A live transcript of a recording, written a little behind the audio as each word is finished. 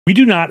We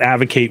do not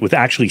advocate with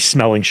actually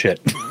smelling shit.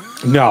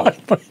 No.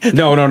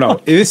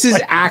 This is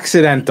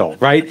accidental,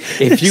 right?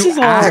 If you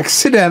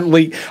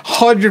accidentally,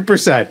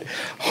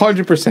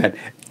 100%.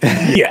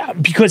 Yeah,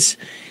 because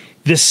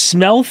the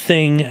smell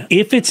thing,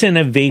 if it's in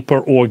a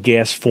vapor or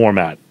gas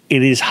format,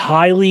 it is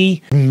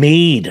highly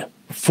made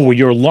for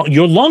your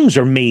lungs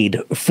are made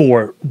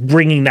for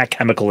bringing that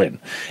chemical in.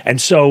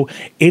 And so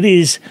it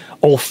is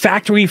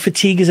olfactory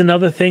fatigue is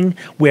another thing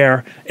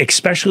where,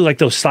 especially like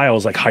those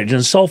styles like hydrogen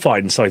sulfide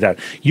and stuff like that,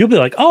 you'll be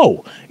like,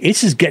 oh,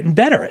 this is getting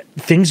better.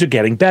 Things are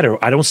getting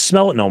better. I don't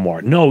smell it no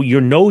more. No,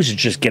 your nose is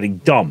just getting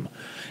dumb.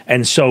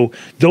 And so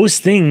those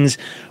things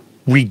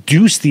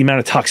reduce the amount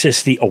of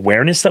toxicity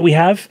awareness that we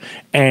have,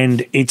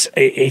 and it's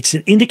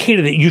an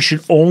indicator that you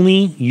should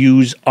only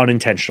use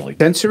unintentionally.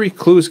 Sensory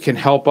clues can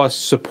help us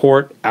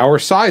support our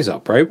size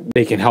up, right?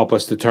 They can help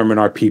us determine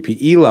our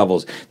PPE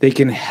levels. They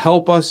can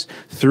help us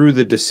through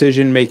the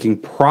decision-making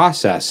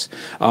process,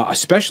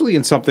 especially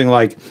in something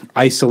like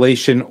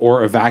isolation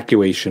or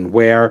evacuation,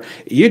 where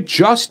it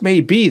just may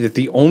be that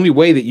the only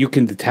way that you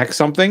can detect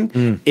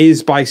something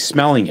is by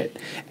smelling it.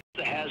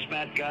 The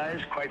hazmat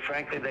guys, quite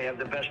frankly, they have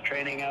the best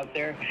training out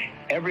there.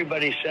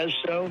 Everybody says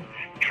so.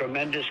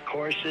 Tremendous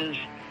courses,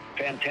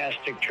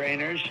 fantastic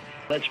trainers.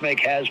 Let's make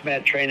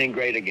hazmat training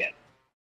great again.